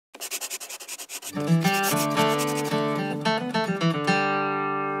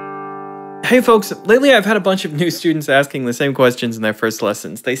Hey folks, lately I've had a bunch of new students asking the same questions in their first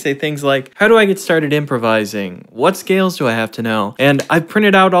lessons. They say things like, how do I get started improvising? What scales do I have to know? And I've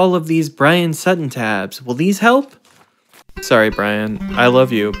printed out all of these Brian Sutton tabs. Will these help? Sorry, Brian. I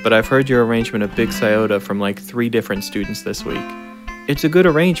love you, but I've heard your arrangement of Big Iota from like 3 different students this week. It's a good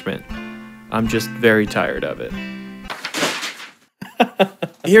arrangement. I'm just very tired of it.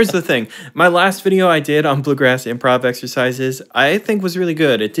 Here's the thing. My last video I did on Bluegrass improv exercises, I think was really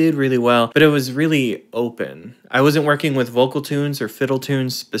good. It did really well, but it was really open. I wasn't working with vocal tunes or fiddle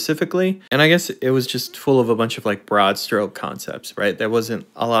tunes specifically, and I guess it was just full of a bunch of like broad stroke concepts, right? There wasn't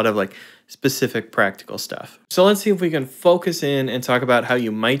a lot of like specific practical stuff. So let's see if we can focus in and talk about how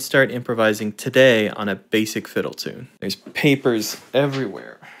you might start improvising today on a basic fiddle tune. There's papers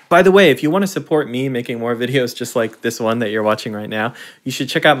everywhere. By the way, if you want to support me making more videos just like this one that you're watching right now, you should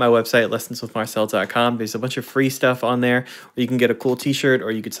check out my website, lessonswithmarcel.com. There's a bunch of free stuff on there where you can get a cool t-shirt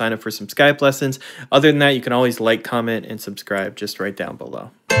or you could sign up for some Skype lessons. Other than that, you can always like, comment, and subscribe just right down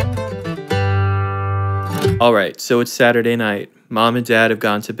below. All right, so it's Saturday night. Mom and Dad have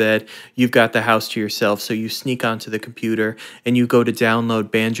gone to bed. You've got the house to yourself, so you sneak onto the computer and you go to download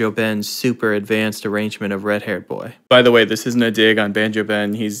Banjo Ben's super advanced arrangement of Red Haired Boy. By the way, this isn't a dig on Banjo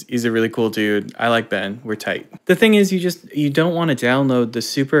Ben. He's a really cool dude. I like Ben. We're tight. The thing is, you don't want to download the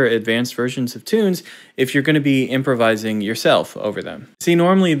super advanced versions of tunes if you're going to be improvising yourself over them. See,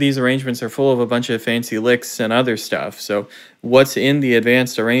 normally these arrangements are full of a bunch of fancy licks and other stuff, so what's in the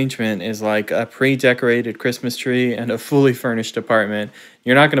advanced arrangement is like a pre-decorated Christmas tree and a fully furnished apartment.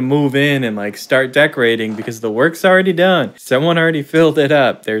 You're not going to move in and like start decorating because the work's already done. Someone already filled it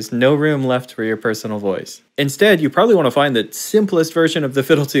up. There's no room left for your personal voice. Instead, you probably want to find the simplest version of the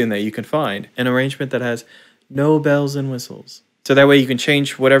fiddle tune that you can find, an arrangement that has no bells and whistles. So that way you can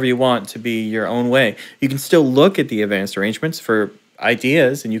change whatever you want to be your own way. You can still look at the advanced arrangements for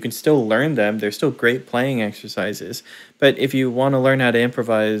ideas and you can still learn them. They're still great playing exercises. But if you want to learn how to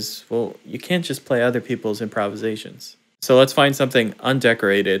improvise, well, you can't just play other people's improvisations. So let's find something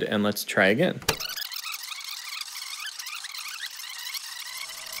undecorated and let's try again.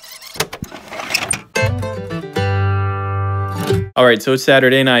 All right, so it's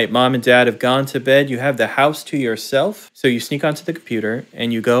Saturday night. Mom and Dad have gone to bed. You have the house to yourself. So you sneak onto the computer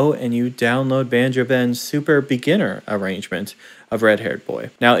and you go and you download Banjo Ben's super beginner arrangement of Red Haired Boy.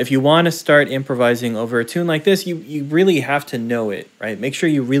 Now, if you want to start improvising over a tune like this, you really have to know it, right? Make sure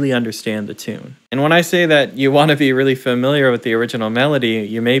you really understand the tune. And when I say that you want to be really familiar with the original melody,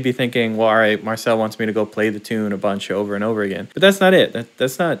 you may be thinking, well, all right, Marcel wants me to go play the tune a bunch over and over again. But that's not it.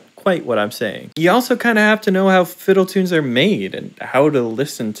 That's not quite what I'm saying. You also kind of have to know how fiddle tunes are made and how to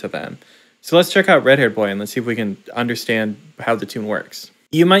listen to them. So let's check out Red Haired Boy and let's see if we can understand how the tune works.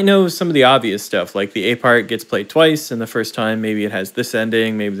 You might know some of the obvious stuff, like the A part gets played twice, and the first time maybe it has this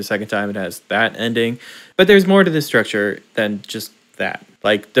ending, maybe the second time it has that ending. But there's more to this structure than just that.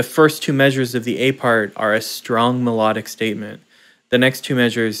 Like the first 2 measures of the A part are a strong melodic statement. The next 2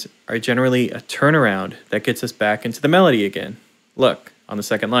 measures are generally a turnaround that gets us back into the melody again. Look, on the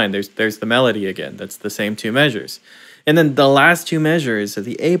second line, there's the melody again. That's the same 2 measures. And then the last 2 measures of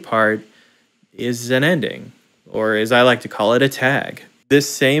the A part is an ending, or as I like to call it, a tag. This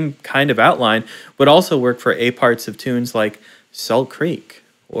same kind of outline would also work for A parts of tunes like Salt Creek,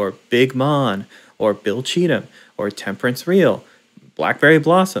 or Big Mon, or Bill Cheatham, or Temperance Reel, Blackberry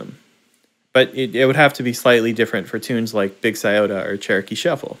Blossom. But it would have to be slightly different for tunes like Big Iota or Cherokee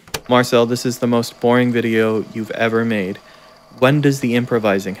Shuffle. Marcel, this is the most boring video you've ever made. When does the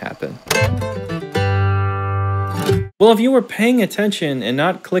improvising happen? Well, if you were paying attention and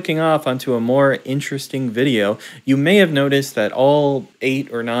not clicking off onto a more interesting video, you may have noticed that all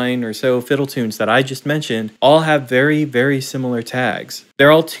 8 or 9 or so fiddle tunes that I just mentioned all have very, very similar tags. They're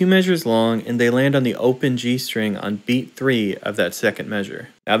all 2 measures long and they land on the open G string on beat 3 of that second measure.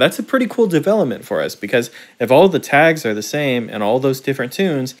 Now that's a pretty cool development for us because if all the tags are the same and all those different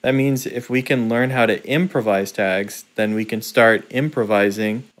tunes, that means if we can learn how to improvise tags, then we can start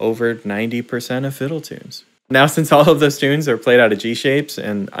improvising over 90% of fiddle tunes. Now, since all of those tunes are played out of G shapes,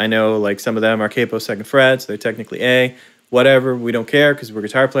 and I know like some of them are capo 2nd fret, so they're technically A, whatever, we don't care because we're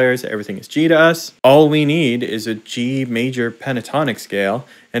guitar players, everything is G to us. All we need is a G major pentatonic scale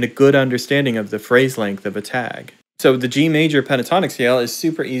and a good understanding of the phrase length of a tag. So the G major pentatonic scale is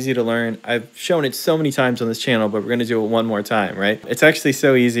super easy to learn. I've shown it so many times on this channel, but we're going to do it one more time, right? It's actually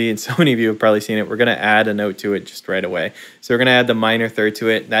so easy, and so many of you have probably seen it. We're going to add a note to it just right away. So we're going to add the minor third to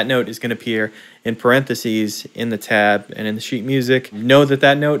it. That note is going to appear in parentheses in the tab and in the sheet music. Know that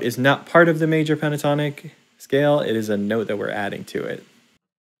that note is not part of the major pentatonic scale. It is a note that we're adding to it.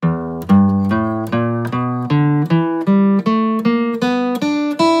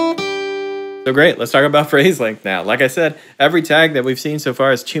 So great, let's talk about phrase length now. Like I said, every tag that we've seen so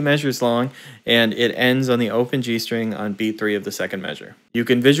far is 2 measures long, and it ends on the open G string on beat 3 of the second measure. You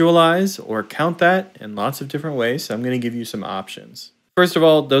can visualize or count that in lots of different ways, so I'm going to give you some options. First of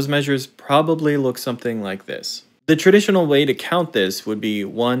all, those measures probably look something like this. The traditional way to count this would be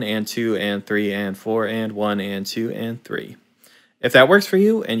 1 and 2 and 3 and 4 and 1 and 2 and 3. If that works for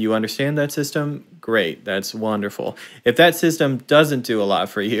you and you understand that system, great, that's wonderful. If that system doesn't do a lot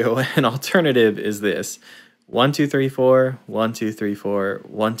for you, an alternative is this: 1, 2, 3, 4, 1, 2, 3, 4,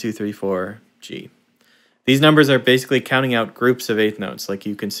 1, 2, 3, 4, G. These numbers are basically counting out groups of eighth notes like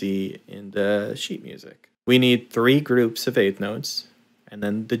you can see in the sheet music. We need 3 groups of eighth notes and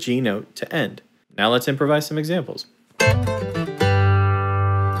then the G note to end. Now let's improvise some examples.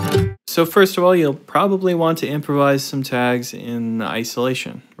 So first of all, you'll probably want to improvise some tags in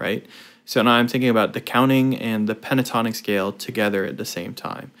isolation, right? So now I'm thinking about the counting and the pentatonic scale together at the same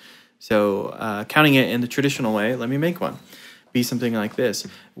time. So counting it in the traditional way, let me make one. Be something like this: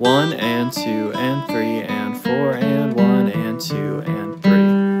 1 and 2 and 3 and 4 and 1 and 2 and 3.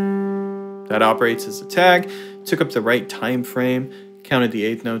 That operates as a tag, took up the right time frame, counted the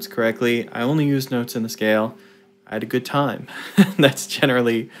eighth notes correctly. I only used notes in the scale. I had a good time. That's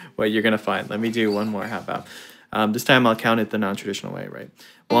generally what you're going to find. Let me do one more. How about? This time I'll count it the non-traditional way, right?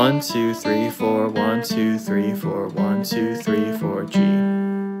 1, 2, 3, 4, 1, 2, 3, 4, 1, 2, 3, 4, G.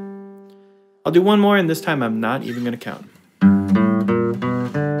 I'll do one more, and this time I'm not even going to count.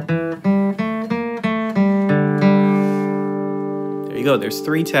 There you go. There's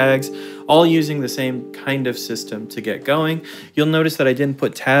 3 tags, all using the same kind of system to get going. You'll notice that I didn't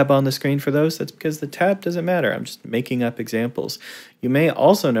put tab on the screen for those. That's because the tab doesn't matter. I'm just making up examples. You may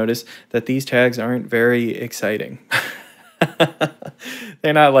also notice that these tags aren't very exciting.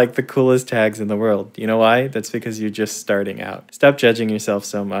 They're not like the coolest tags in the world. You know why? That's because you're just starting out. Stop judging yourself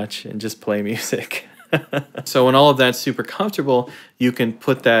so much and just play music. So when all of that's super comfortable, you can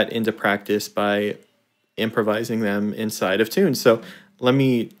put that into practice by improvising them inside of tunes. So let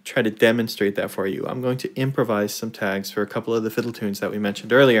me try to demonstrate that for you. I'm going to improvise some tags for a couple of the fiddle tunes that we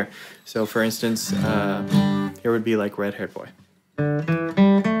mentioned earlier. So for instance, here would be like Red Haired Boy.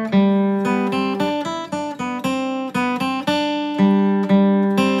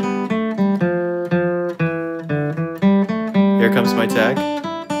 Here comes my tag.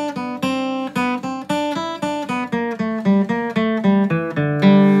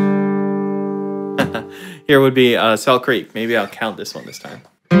 Here would be Salt Creek. Maybe I'll count this one this time.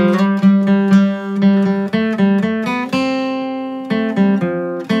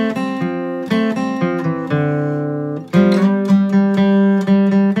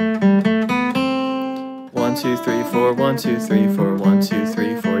 One, two, three, four, 1, 2, 3, 4, 1, 2,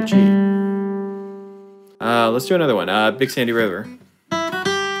 3, 4, G. Let's do another one. Big Sandy River.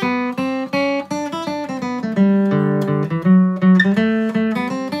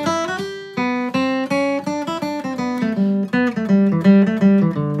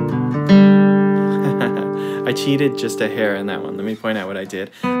 I cheated just a hair in that one. Let me point out what I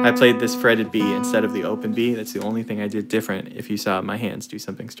did. I played this fretted B instead of the open B. That's the only thing I did different if you saw my hands do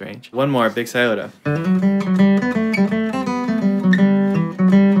something strange. One more, Big Sciota.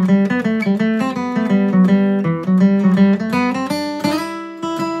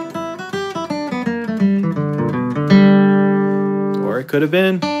 Or it could have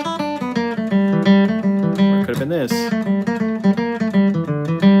been. Or it could have been this.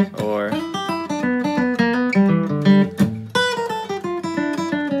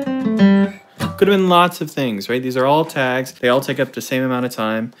 Could have been lots of things, right? These are all tags. They all take up the same amount of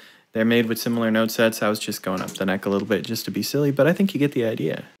time. They're made with similar note sets. I was just going up the neck a little bit just to be silly, but I think you get the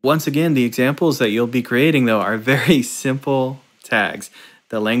idea. Once again, the examples that you'll be creating, though, are very simple tags.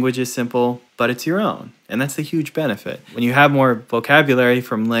 The language is simple, but it's your own, and that's the huge benefit. When you have more vocabulary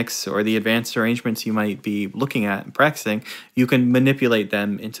from licks or the advanced arrangements you might be looking at and practicing, you can manipulate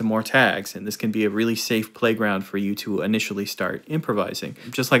them into more tags, and this can be a really safe playground for you to initially start improvising.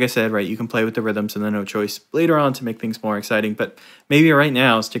 Just like I said, right, you can play with the rhythms and the note choice later on to make things more exciting, but maybe right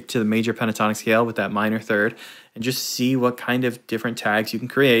now stick to the major pentatonic scale with that minor third and just see what kind of different tags you can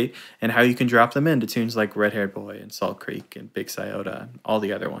create and how you can drop them into tunes like Red Haired Boy and Salt Creek and Big Sciota and all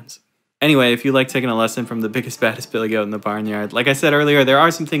the other ones. Anyway, if you like taking a lesson from the biggest, baddest billy goat in the barnyard, like I said earlier, there are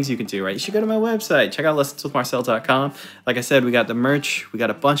some things you can do, right? You should go to my website. Check out lessonswithmarcel.com. Like I said, we got the merch. We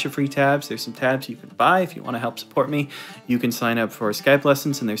got a bunch of free tabs. There's some tabs you can buy if you want to help support me. You can sign up for Skype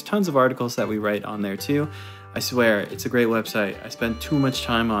lessons, and there's tons of articles that we write on there too. I swear, it's a great website. I spent too much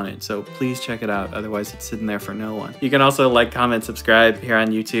time on it, so please check it out. Otherwise, it's sitting there for no one. You can also like, comment, subscribe here on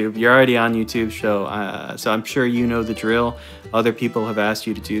YouTube. You're already on YouTube, so I'm sure you know the drill. Other people have asked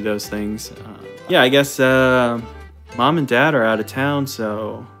you to do those things. Yeah, I guess Mom and Dad are out of town,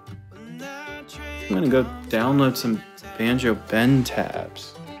 so I'm gonna go download some Banjo Bend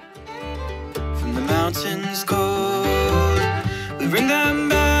tabs. From the mountains cold, we ring them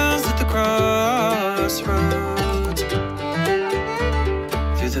bells at the crossroads.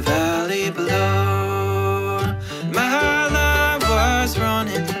 Through the valley below, my love was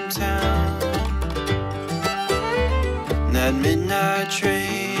running from town. And that midnight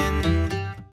train